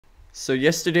So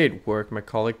yesterday at work, my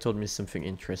colleague told me something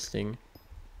interesting.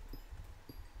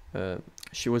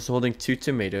 She was holding two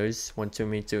tomatoes, one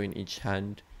tomato in each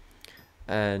hand,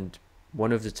 and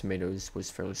one of the tomatoes was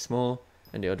fairly small,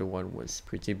 and the other one was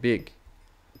pretty big.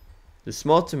 The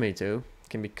small tomato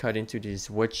can be cut into these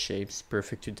wedge shapes,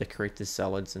 perfect to decorate the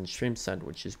salads and shrimp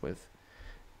sandwiches with.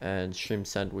 And shrimp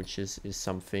sandwiches is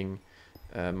something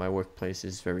my workplace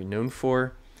is very known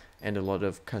for, and a lot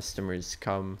of customers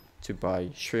come to buy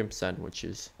shrimp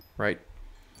sandwiches, right?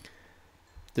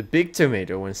 The big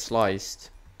tomato, when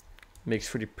sliced, makes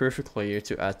for the perfect layer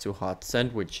to add to hot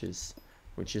sandwiches,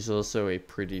 which is also a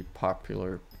pretty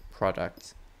popular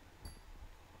product.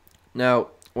 Now,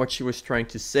 what she was trying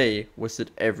to say was that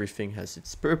everything has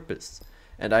its purpose,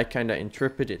 and I kind of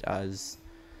interpret it as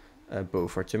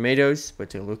both are tomatoes, but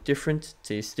they look different,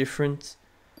 taste different,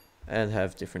 and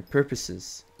have different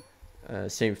purposes.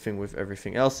 Same thing with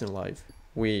everything else in life.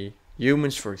 We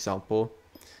humans, for example,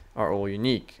 are all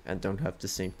unique and don't have the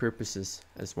same purposes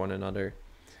as one another.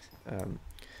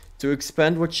 To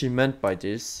expand what she meant by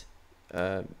this,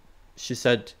 she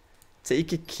said,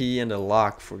 take a key and a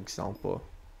lock, for example.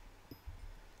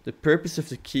 The purpose of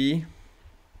the key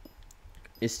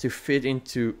is to fit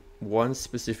into one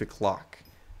specific lock.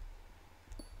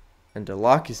 And the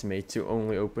lock is made to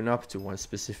only open up to one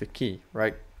specific key,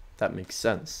 right? That makes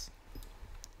sense.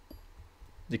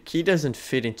 The key doesn't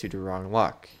fit into the wrong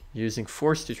lock. Using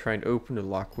force to try and open the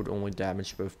lock would only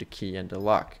damage both the key and the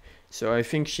lock. So I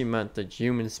think she meant that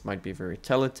humans might be very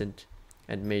talented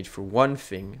and made for one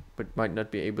thing, but might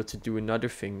not be able to do another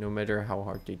thing no matter how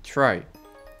hard they try.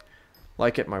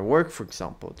 Like at my work, for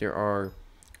example, there are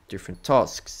different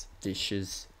tasks: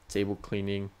 dishes, table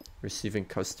cleaning, receiving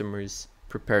customers,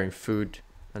 preparing food,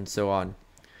 and so on.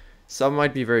 Some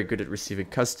might be very good at receiving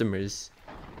customers,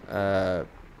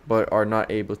 but are not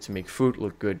able to make food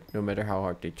look good no matter how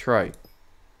hard they try.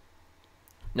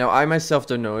 Now, I myself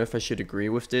don't know if I should agree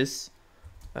with this,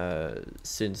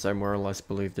 since I more or less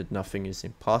believe that nothing is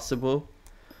impossible.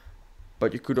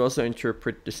 But you could also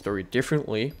interpret the story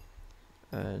differently,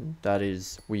 and that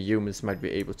is, we humans might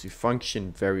be able to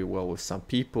function very well with some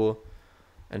people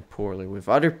and poorly with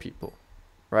other people,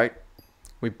 right?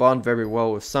 We bond very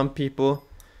well with some people,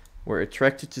 we're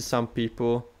attracted to some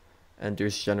people, and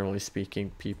there's, generally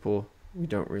speaking, people we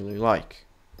don't really like.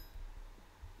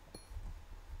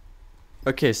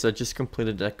 Okay, so I just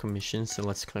completed that commission, so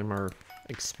let's claim our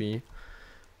XP.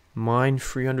 Mine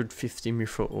 350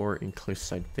 mithril ore in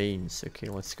cliffside veins. Okay,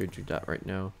 let's go do that right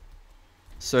now.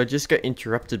 So I just got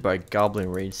interrupted by a goblin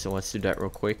raid, so let's do that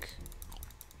real quick.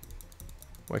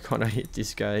 Why can't I hit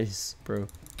these guys, bro?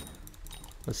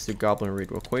 Let's do goblin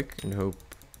raid real quick and hope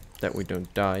that we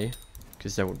don't die,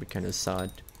 because that would be kind of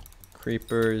sad.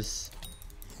 Creepers.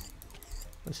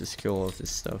 Let's just kill all of this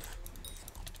stuff.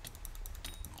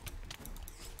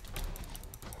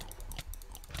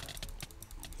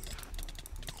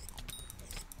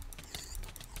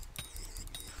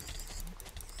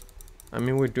 I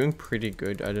mean, we're doing pretty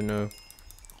good. I don't know.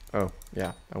 Oh,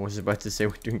 yeah. I was about to say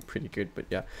we're doing pretty good, but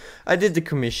yeah. I did the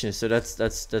commission, so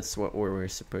that's what we're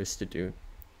supposed to do.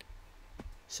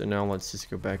 So now let's just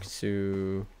go back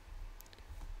to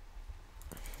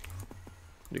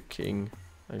the king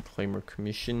and claim our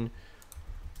commission.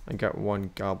 I got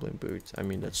one goblin boot. I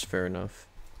mean, that's fair enough.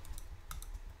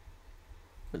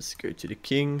 Let's go to the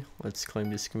king. Let's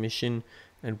claim this commission.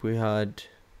 And we had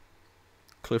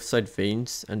cliffside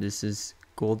veins, and this is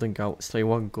golden goblin. Slay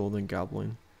one golden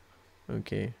goblin.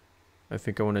 Okay, I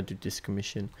think I want to do this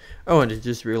commission. Oh, and I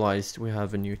just realized we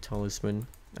have a new talisman.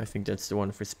 I think that's the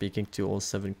one for speaking to all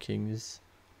 7 kings.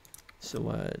 So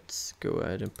let's go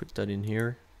ahead and put that in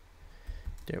here.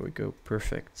 There we go,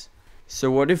 perfect. So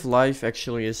what if life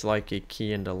actually is like a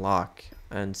key and a lock,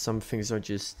 and some things are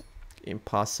just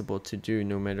impossible to do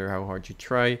no matter how hard you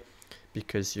try,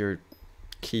 because your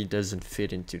key doesn't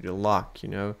fit into the lock, you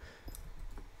know?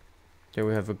 There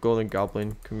we have a golden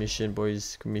goblin. Commission,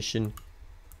 boys, commission.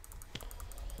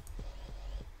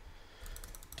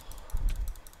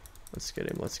 Let's get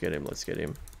him, let's get him, let's get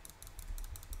him.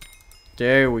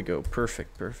 There we go,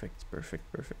 perfect, perfect,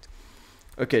 perfect, perfect.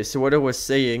 Okay, so what I was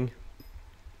saying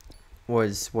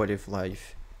was, what if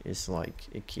life is like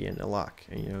a key and a lock,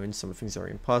 and you know, and some things are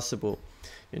impossible.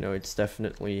 You know, it's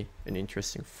definitely an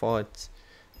interesting thought,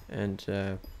 and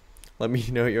let me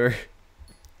know your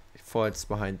thoughts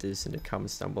behind this in the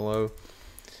comments down below.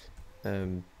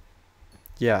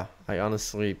 Yeah, I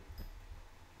honestly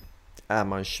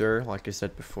am unsure, like I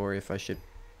said before, if I should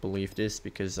believe this,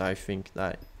 because I think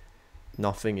that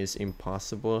nothing is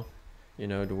impossible. You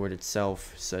know, the word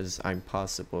itself says I'm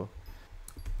possible.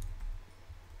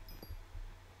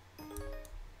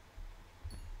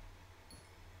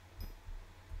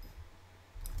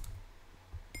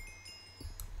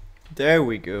 There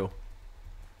we go.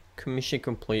 Commission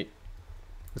complete.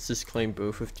 Let's just claim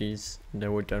both of these, and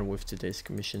then we're done with today's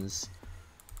commissions.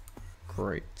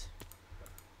 Great.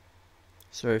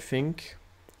 So I think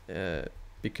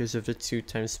because of the 2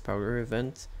 times powder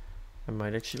event, I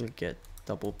might actually get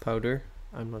double powder.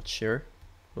 I'm not sure.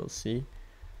 We'll see.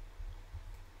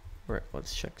 Alright,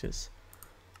 let's check this.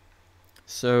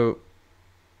 So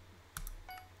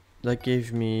that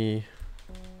gave me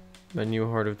my new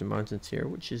Heart of the Mountains here,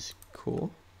 which is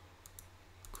cool.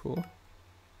 Cool.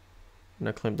 And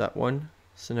I claimed that one.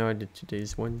 So now I did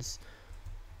today's ones.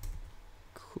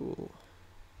 Cool.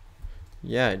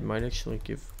 Yeah, it might actually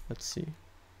give, let's see.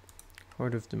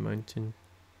 Heart of the Mountain.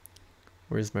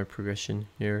 Where's my progression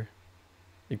here?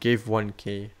 It gave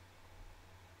 1k.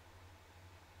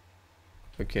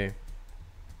 Okay.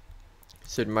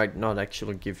 So it might not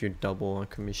actually give you double on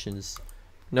commissions.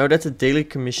 Now that the daily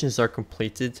commissions are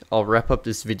completed, I'll wrap up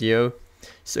this video.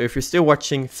 So if you're still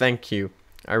watching, thank you.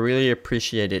 I really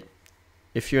appreciate it.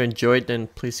 If you enjoyed, then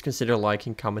please consider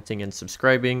liking, commenting, and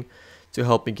subscribing to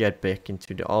help me get back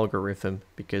into the algorithm,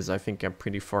 because I think I'm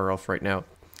pretty far off right now.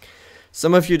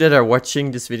 Some of you that are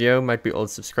watching this video might be old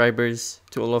subscribers.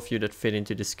 To all of you that fit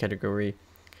into this category,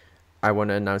 I want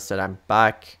to announce that I'm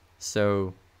back.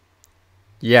 So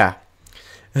yeah.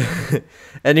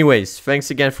 Anyways, thanks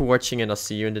again for watching, and I'll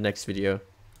see you in the next video.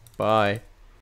 Bye.